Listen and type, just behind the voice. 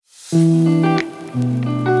Welcome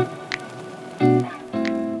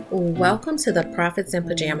to the Profits in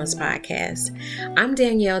Pajamas podcast. I'm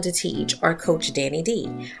Danielle DeTeach, or Coach Danny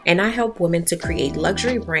D, and I help women to create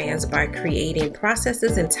luxury brands by creating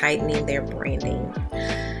processes and tightening their branding.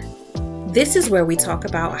 This is where we talk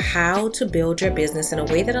about how to build your business in a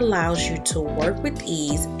way that allows you to work with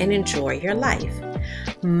ease and enjoy your life.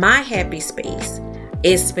 My happy space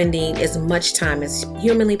is spending as much time as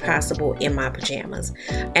humanly possible in my pajamas,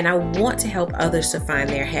 and I want to help others to find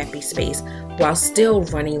their happy space while still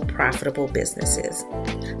running profitable businesses.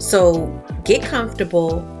 So get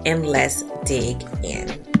comfortable and let's dig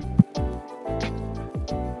in.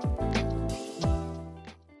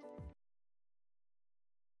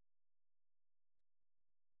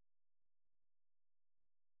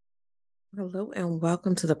 Hello and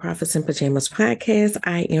welcome to the Profits in Pajamas podcast.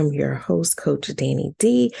 I am your host, Coach Danny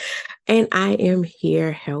D, and I am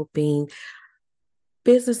here helping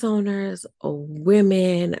business owners or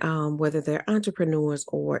women, whether they're entrepreneurs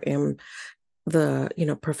or in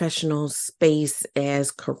the professional space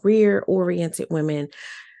as career-oriented women,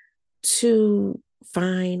 to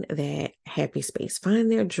find that happy space,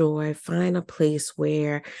 find their joy, find a place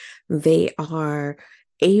where they are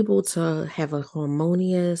able to have a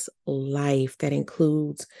harmonious life that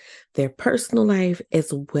includes their personal life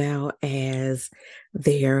as well as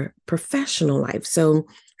their professional life. So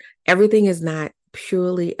everything is not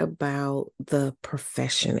purely about the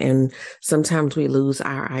profession, and sometimes we lose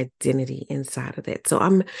our identity inside of that. So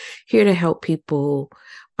I'm here to help people,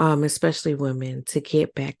 especially women, to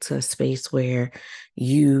get back to a space where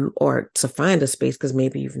or to find a space, because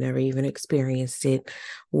maybe you've never even experienced it,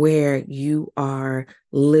 where you are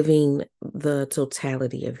living the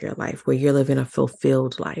totality of your life, where you're living a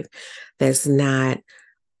fulfilled life that's not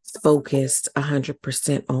focused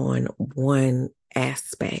 100% on one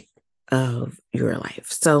aspect of your life.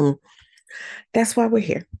 So that's why we're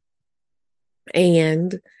here.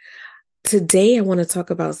 And today I want to talk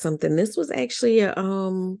about something. This was actually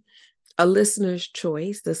a listener's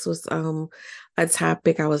choice. This was a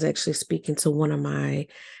topic. I was actually speaking to one of my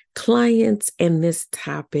clients, and this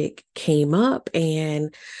topic came up,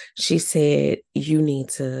 and she said, you need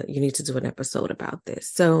to do an episode about this.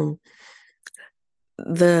 So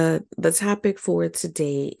the topic for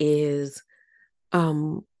today is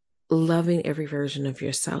loving every version of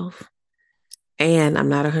yourself. And I'm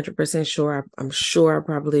not 100% sure. I'm sure I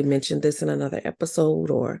probably mentioned this in another episode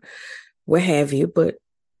or what have you, but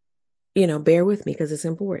bear with me because it's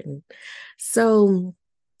important. So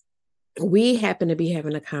we happen to be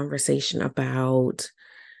having a conversation about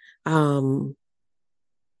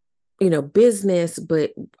business,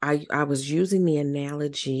 but I was using the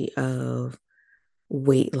analogy of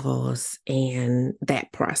weight loss and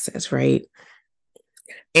that process, right?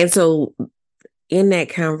 And so in that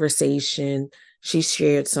conversation, she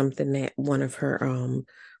shared something that one of her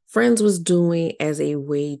friends was doing as a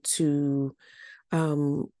way to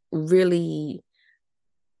really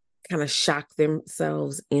kind of shock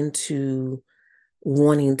themselves into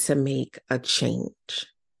wanting to make a change.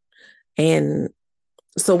 And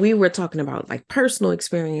so we were talking about like personal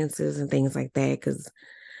experiences and things like that, because,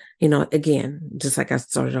 again, just like I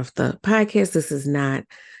started off the podcast, this is not,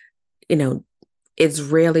 it's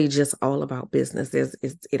rarely just all about business.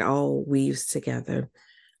 It all weaves together.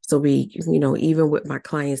 So we, even with my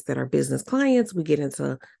clients that are business clients, we get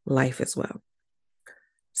into life as well.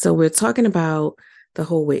 So we're talking about the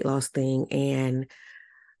whole weight loss thing. And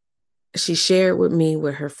she shared with me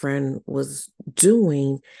what her friend was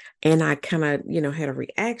doing. And I kind of, had a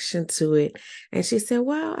reaction to it. And she said,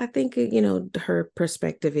 well, I think, her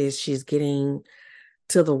perspective is she's getting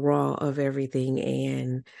to the raw of everything.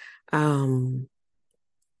 And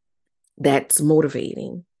that's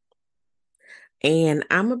motivating. And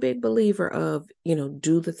I'm a big believer of,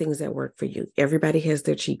 do the things that work for you. Everybody has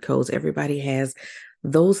their cheat codes. Everybody has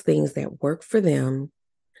those things that work for them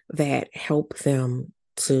that help them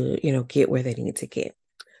to, get where they need to get.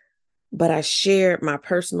 But I shared my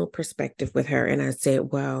personal perspective with her, and I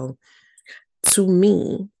said, well, to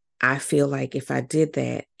me, I feel like if I did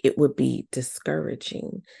that, it would be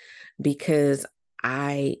discouraging, because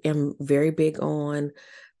I am very big on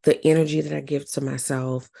the energy that I give to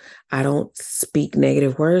myself. I don't speak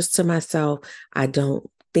negative words to myself. I don't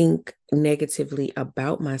think negatively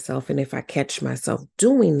about myself. And if I catch myself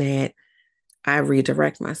doing that, I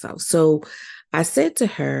redirect myself. So I said to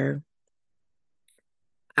her,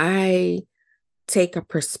 I take a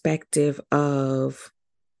perspective of,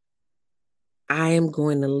 I am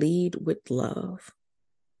going to lead with love.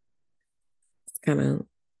 It's kind of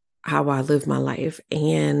how I live my life.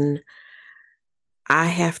 And I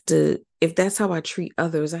have to if that's how I treat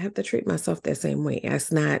others, I have to treat myself that same way.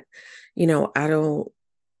 It's not, I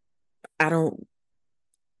don't,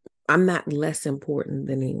 I'm not less important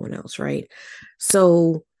than anyone else, right?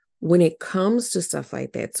 So when it comes to stuff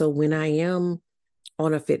like that, so when I am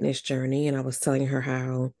on a fitness journey, and I was telling her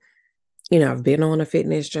how, I've been on a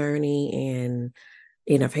fitness journey,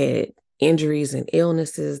 and I've had injuries and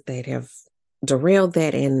illnesses that have derailed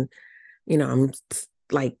that. And, I'm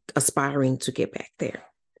like aspiring to get back there.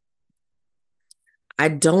 I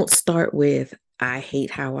don't start with, I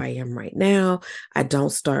hate how I am right now. I don't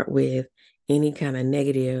start with any kind of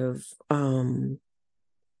negative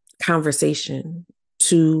conversation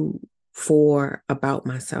for about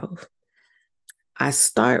myself. I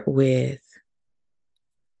start with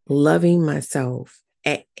loving myself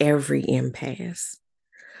at every impasse,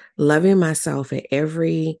 loving myself at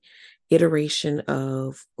every iteration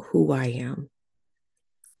of who I am.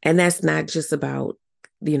 And that's not just about,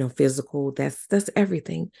 physical, that's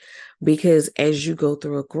everything. Because as you go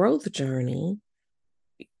through a growth journey,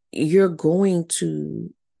 you're going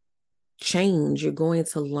to change. You're going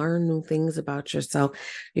to learn new things about yourself.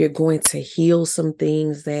 You're going to heal some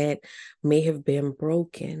things that may have been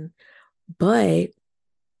broken. But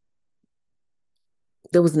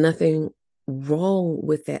there was nothing wrong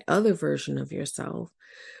with that other version of yourself.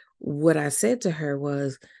 What I said to her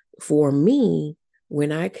was, for me,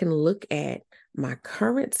 when I can look at my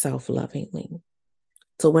current self lovingly,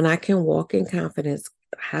 so when I can walk in confidence,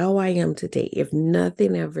 how I am today, if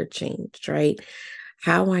nothing ever changed, right?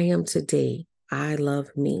 How I am today, I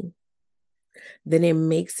love me. Then it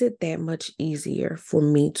makes it that much easier for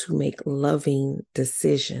me to make loving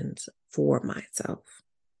decisions for myself.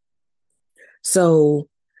 So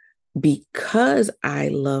because I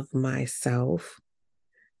love myself,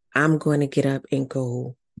 I'm going to get up and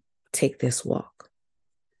go take this walk.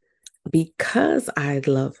 Because I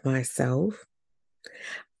love myself,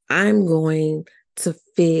 I'm going to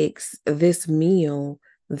fix this meal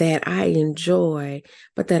that I enjoy,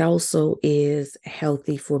 but that also is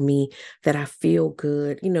healthy for me, that I feel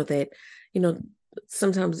good, that, you know,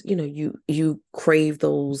 sometimes, you crave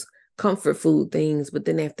those comfort food things, but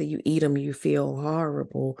then after you eat them, you feel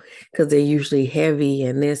horrible because they're usually heavy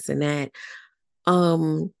and this and that.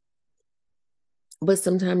 But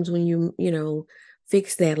sometimes when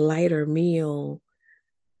fix that lighter meal,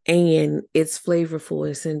 and it's flavorful,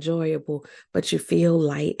 it's enjoyable, but you feel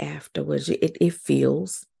light afterwards. It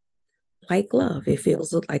feels like love. It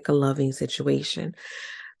feels like a loving situation.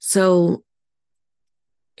 So,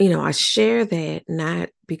 I share that not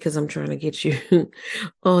because I'm trying to get you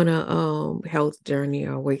on a health journey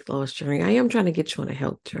or weight loss journey. I am trying to get you on a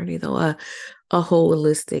health journey, though, a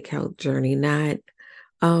holistic health journey, not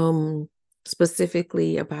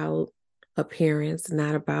specifically about appearance,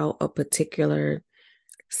 not about a particular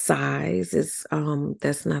size. Is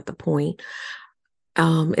That's not the point.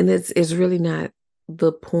 And it's really not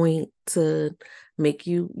the point to make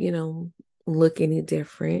you, look any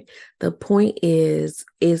different. The point is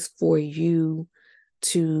for you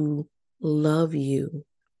to love you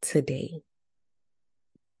today.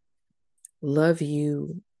 Love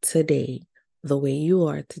you today, the way you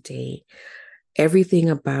are today. Everything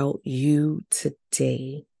about you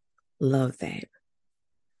today. Love that.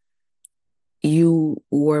 You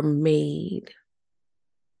were made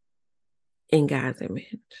in God's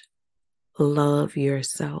image. Love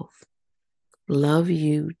yourself. Love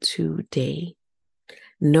you today.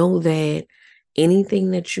 Know that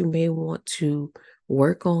anything that you may want to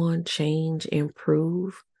work on, change,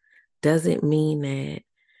 improve, doesn't mean that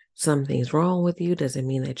something's wrong with you, doesn't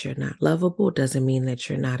mean that you're not lovable, doesn't mean that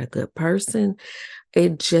you're not a good person.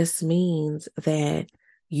 It just means that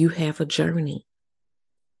you have a journey.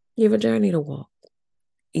 You have a journey to walk.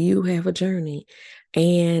 You have a journey.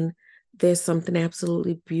 And there's something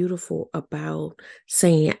absolutely beautiful about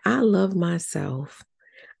saying, I love myself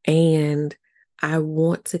and I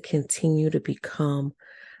want to continue to become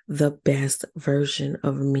the best version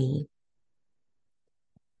of me.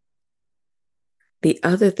 The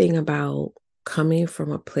other thing about coming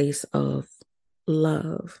from a place of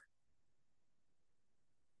love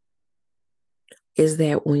is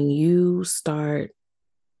that when you start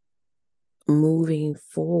moving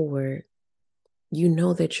forward, you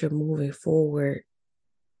know that you're moving forward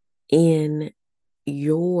in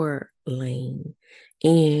your lane,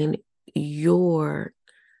 in your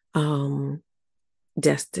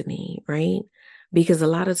destiny, right? Because a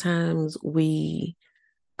lot of times we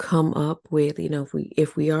come up with,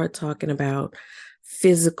 if we are talking about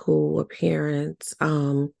physical appearance,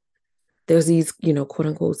 there's these, quote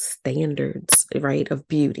unquote standards, right, of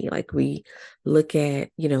beauty. Like we look at,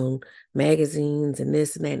 magazines and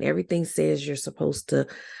this and that, and everything says you're supposed to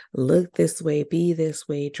look this way, be this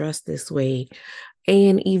way, dress this way.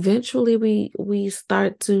 And eventually we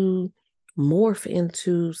start to morph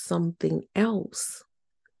into something else.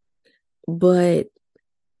 But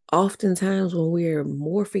oftentimes when we're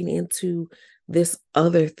morphing into this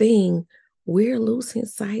other thing, we're losing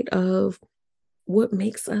sight of what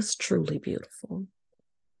makes us truly beautiful,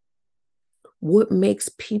 what makes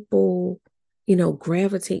people,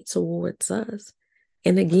 gravitate towards us.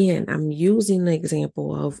 And again, I'm using the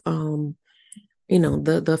example of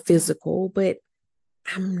the physical, but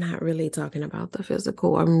I'm not really talking about the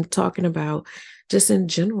physical. I'm talking about just in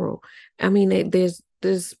general. I mean,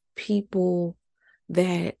 there's people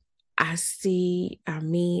that I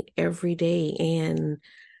meet every day, and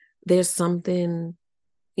there's something,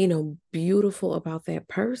 beautiful about that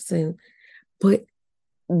person. But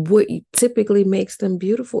what typically makes them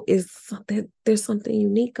beautiful is that there's something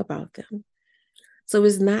unique about them. So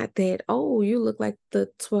it's not that, oh, you look like the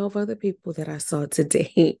 12 other people that I saw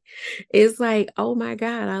today. It's like, oh my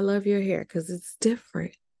God, I love your hair because it's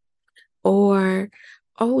different. Or,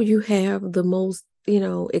 oh, you have the most,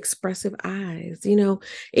 expressive eyes.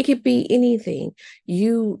 It could be anything.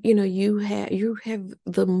 You have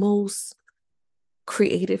the most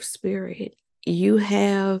creative spirit. You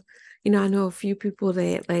have, I know a few people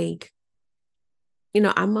that like,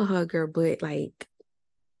 I'm a hugger, but like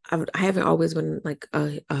I haven't always been like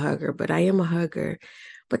a hugger, but I am a hugger.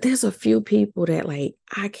 But there's a few people that like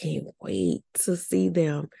I can't wait to see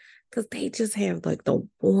them because they just have like the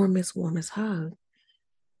warmest hug.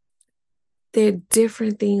 There are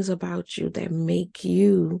different things about you that make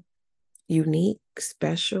you unique,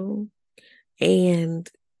 special, and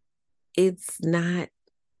it's not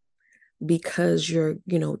because you're,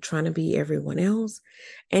 trying to be everyone else,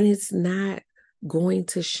 and it's not going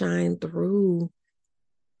to shine through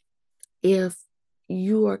if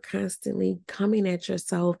you are constantly coming at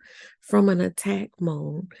yourself from an attack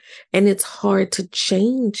mode. And it's hard to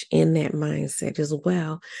change in that mindset as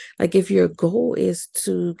well. Like if your goal is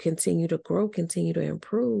to continue to grow, continue to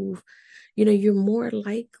improve, you're more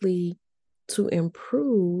likely to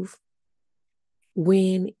improve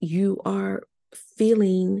when you are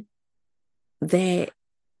feeling that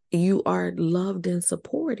you are loved and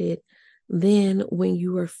supported than when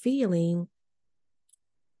you are feeling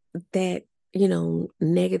that,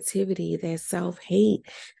 negativity, that self-hate,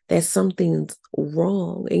 that something's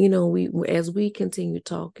wrong. And, we as we continue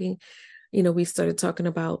talking, we started talking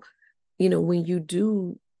about, when you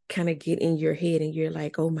do kind of get in your head and you're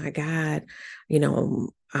like, oh my God,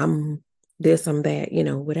 I'm this, I'm that,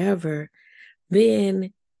 whatever,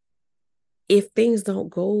 then if things don't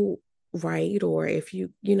go right, or if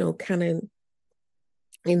you, kind of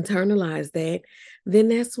internalize that, then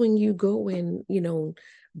that's when you go and,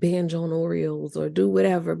 binge on Oreos or do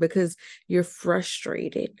whatever because you're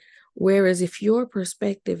frustrated. Whereas if your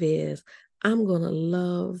perspective is, I'm going to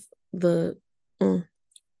love the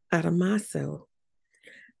out of myself,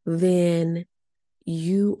 then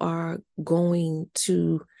you are going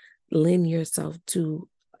to lend yourself to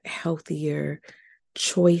healthier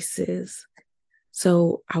choices.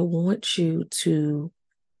 So I want you to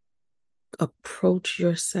approach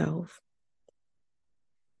yourself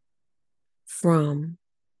from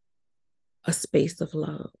a space of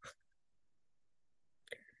love.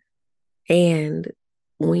 And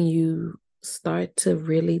when you start to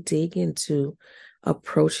really dig into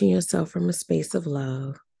approaching yourself from a space of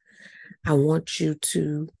love, I want you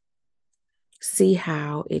to see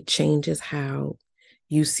how it changes how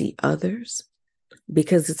you see others,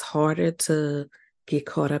 because it's harder to get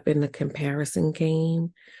caught up in the comparison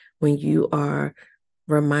game when you are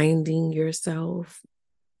reminding yourself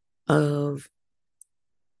of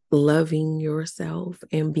loving yourself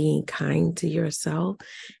and being kind to yourself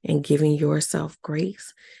and giving yourself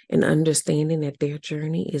grace and understanding that their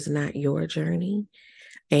journey is not your journey,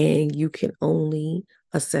 and you can only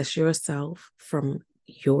assess yourself from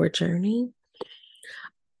your journey.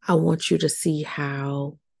 I want you to see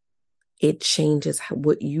how it changes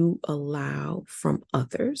what you allow from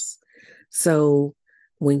others. So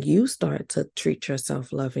when you start to treat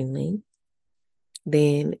yourself lovingly,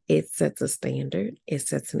 then it sets a standard, it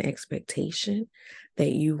sets an expectation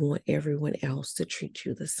that you want everyone else to treat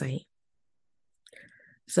you the same.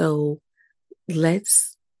 So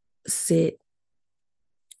let's sit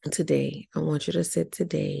today. I want you to sit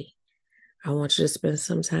today. I want you to spend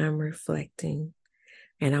some time reflecting,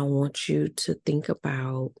 and I want you to think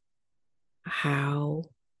about how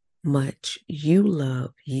much you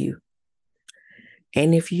love you.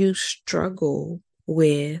 And if you struggle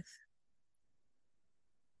with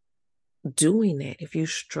doing that, if you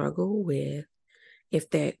struggle with, if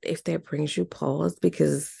that brings you pause,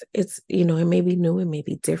 because it's, it may be new, it may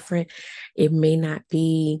be different, it may not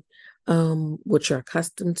be what you're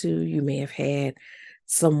accustomed to. You may have had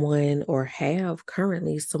someone, or have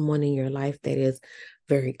currently someone in your life that is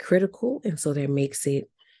very critical, and so that makes it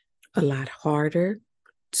a lot harder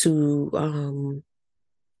to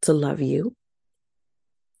love you.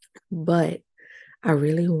 But I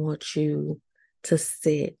really want you to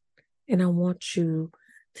sit, and I want you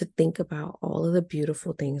to think about all of the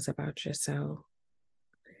beautiful things about yourself.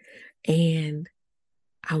 And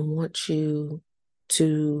I want you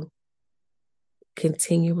to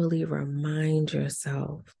continually remind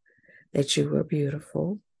yourself that you are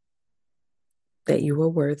beautiful, that you are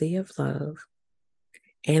worthy of love,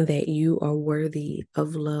 and that you are worthy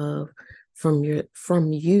of love from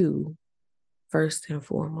you first and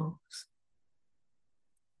foremost.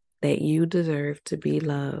 That you deserve to be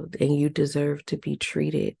loved, and you deserve to be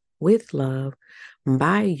treated with love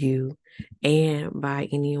by you and by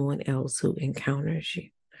anyone else who encounters you.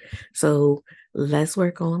 So let's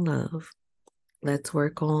work on love. Let's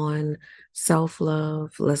work on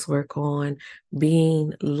self-love. Let's work on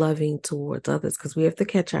being loving towards others, because we have to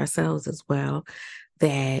catch ourselves as well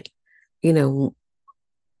that,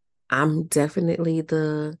 I'm definitely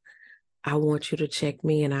I want you to check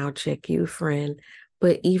me and I'll check you, friend.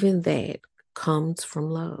 But even that comes from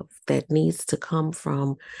love. That needs to come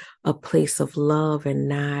from a place of love, and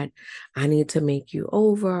not, I need to make you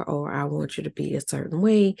over, or I want you to be a certain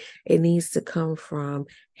way. It needs to come from,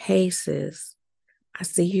 hey, sis, I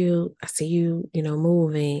see you,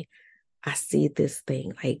 moving. I see this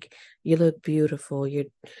thing. Like, you look beautiful. Your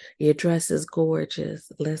dress is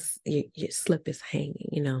gorgeous. Your slip is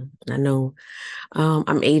hanging. I know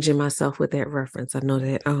I'm aging myself with that reference. I know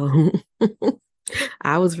that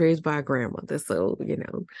I was raised by a grandmother, so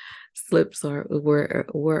slips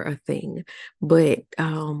were a thing. But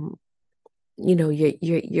your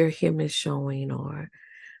hem is showing, or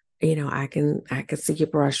I can see your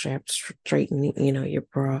bra strap straightening, your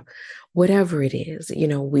bra, whatever it is.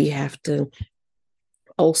 We have to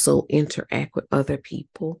also interact with other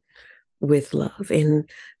people with love, and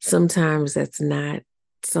sometimes that's not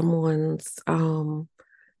someone's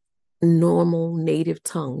normal native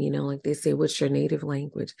tongue. Like they say, what's your native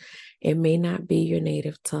language? It may not be your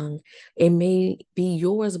native tongue. It may be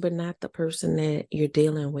yours, but not the person that you're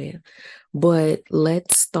dealing with. But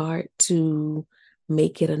let's start to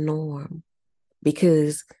make it a norm,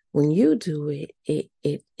 because when you do it, it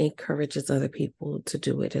encourages other people to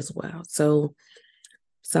do it as well. So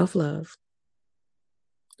self-love,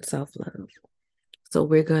 self-love. So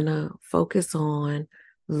we're gonna focus on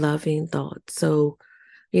loving thoughts. So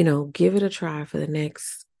give it a try for the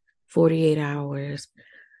next 48 hours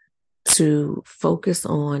to focus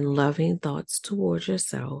on loving thoughts towards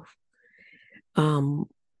yourself.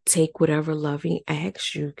 Take whatever loving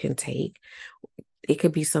acts you can take. It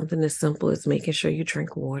could be something as simple as making sure you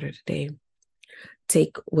drink water today.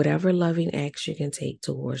 Take whatever loving acts you can take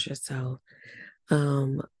towards yourself.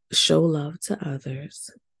 Show love to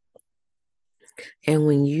others. And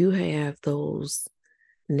when you have those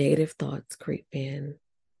negative thoughts creep in,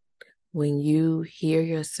 when you hear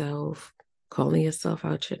yourself calling yourself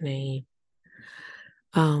out your name,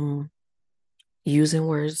 using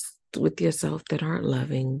words with yourself that aren't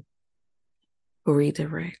loving,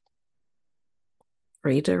 redirect.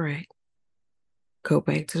 Go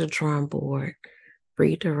back to the drawing board,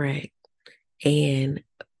 redirect, and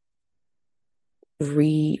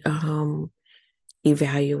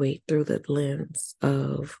evaluate through the lens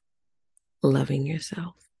of loving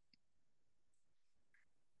yourself.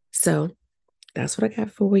 So that's what I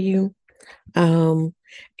got for you. And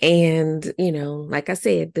like I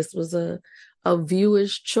said, this was a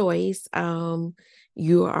viewer's choice.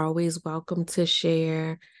 You are always welcome to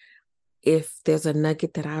share. If there's a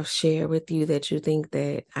nugget that I've shared with you that you think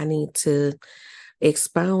that I need to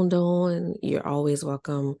expound on, you're always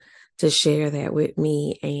welcome to share that with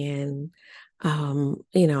me. And I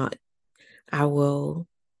will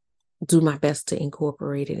do my best to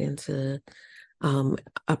incorporate it into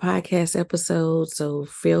a podcast episode. So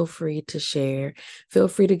feel free to share. Feel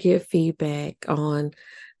free to give feedback on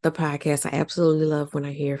the podcast. I absolutely love when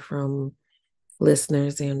I hear from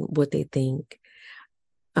listeners and what they think.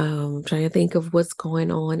 Trying to think of what's going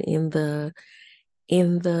on in the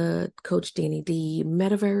Coach Danny D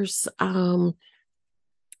metaverse.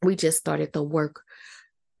 We just started the Work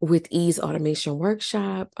with Ease automation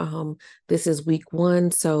workshop. This is week 1.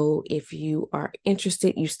 So if you are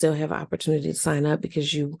interested, you still have an opportunity to sign up,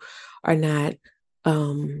 because you are not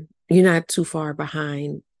you're not too far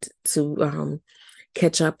behind to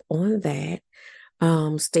catch up on that.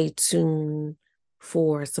 Stay tuned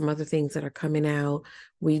for some other things that are coming out.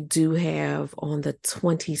 We do have on the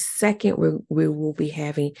 22nd, we will be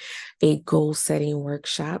having a goal setting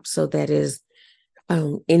workshop. So that is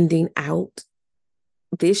ending out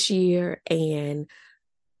this year and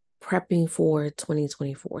prepping for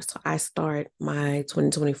 2024. So I start my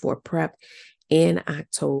 2024 prep in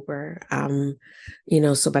October.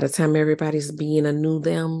 So by the time everybody's being a new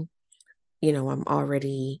them, I'm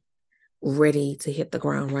already ready to hit the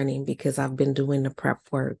ground running because I've been doing the prep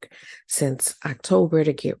work since October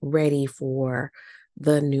to get ready for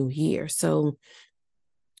the new year. So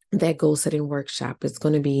that goal setting workshop is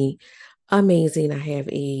going to be amazing. I have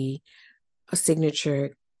a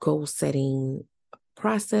signature goal setting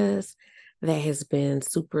process that has been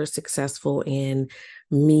super successful in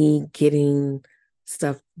me getting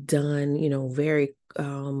stuff done, very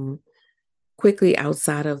quickly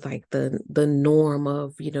outside of like the norm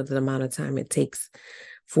of, the amount of time it takes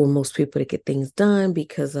for most people to get things done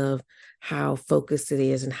because of how focused it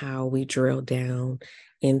is and how we drill down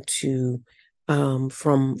into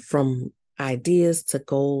from ideas to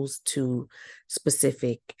goals to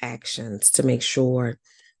specific actions to make sure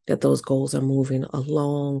that those goals are moving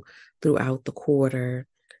along throughout the quarter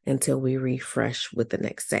until we refresh with the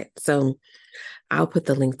next set. So I'll put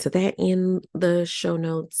the link to that in the show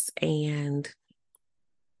notes. And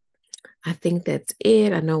I think that's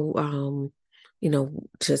it. I know,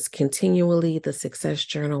 just continually the success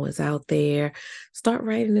journal is out there. Start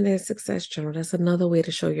writing in that success journal. That's another way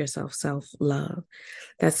to show yourself self-love.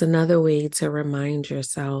 That's another way to remind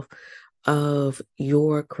yourself of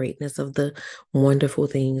your greatness, of the wonderful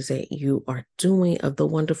things that you are doing, of the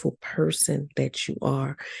wonderful person that you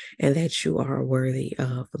are, and that you are worthy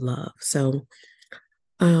of love. So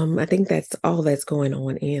I think that's all that's going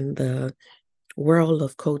on in the world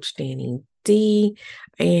of Coach Danny D.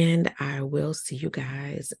 And I will see you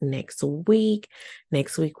guys next week.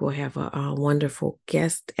 Next week, we'll have a wonderful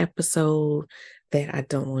guest episode that I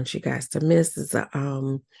don't want you guys to miss. It's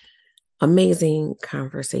a amazing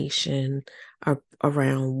conversation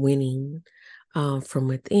around winning from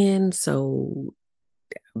within. So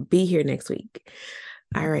be here next week.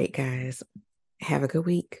 All right, guys. Have a good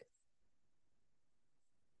week.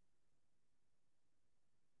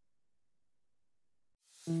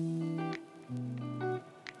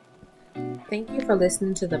 Thank you for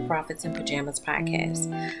listening to the Prophets in Pajamas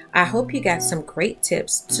podcast. I hope you got some great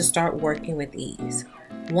tips to start working with ease.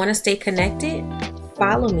 Want to stay connected?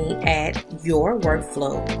 Follow me at Your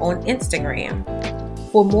Workflow on Instagram.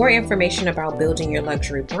 For more information about building your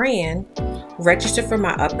luxury brand, register for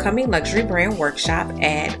my upcoming luxury brand workshop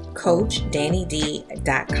at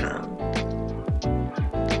CoachDannyD.com.